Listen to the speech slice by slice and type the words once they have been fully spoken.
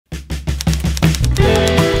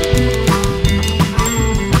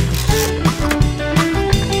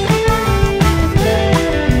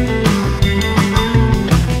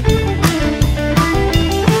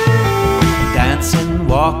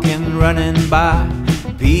by,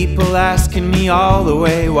 people asking me all the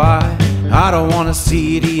way why. I don't wanna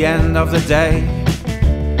see the end of the day.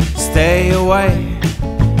 Stay away.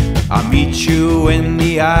 I'll meet you in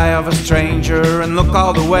the eye of a stranger and look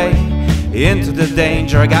all the way into the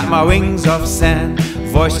danger. I got my wings of sand,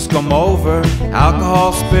 voices come over,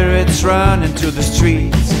 alcohol spirits run into the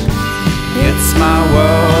streets. It's my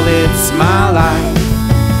world, it's my life.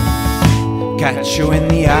 Catch you in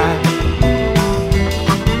the eye.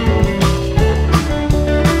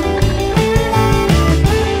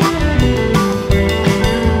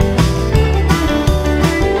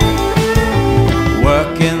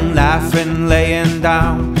 Working, laughing, laying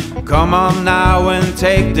down. Come on now and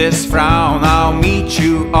take this frown. I'll meet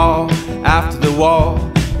you all after the wall.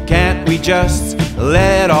 Can't we just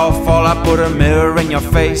let it all fall? I put a mirror in your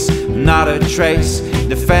face, not a trace,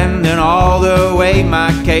 defending all the way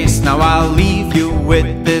my case. Now I'll leave you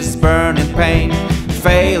with this burning pain,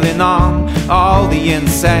 failing on all the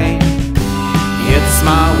insane. It's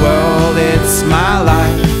my world, it's my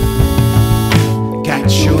life.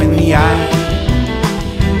 Catch you in the eye.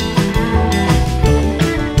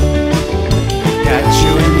 Catch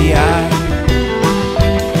you in the eye.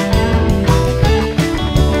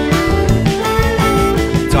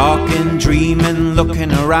 Talking, dreaming,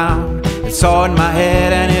 looking around. It's all in my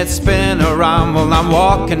head and it's spinning around. Well, I'm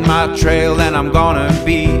walking my trail and I'm gonna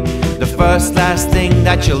be the first, last thing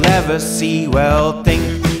that you'll ever see. Well, think,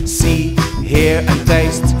 see, hear and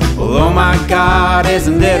taste. Well, oh my God,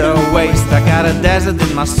 isn't it a waste? I got a desert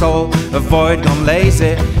in my soul, avoid gone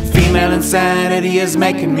lazy. Female insanity is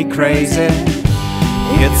making me crazy.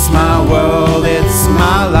 It's my world, it's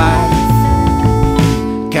my life.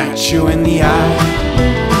 Catch you in the eye.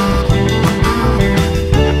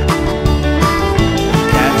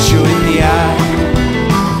 Catch you in the eye.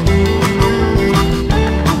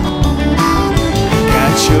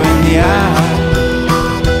 Catch you in the eye.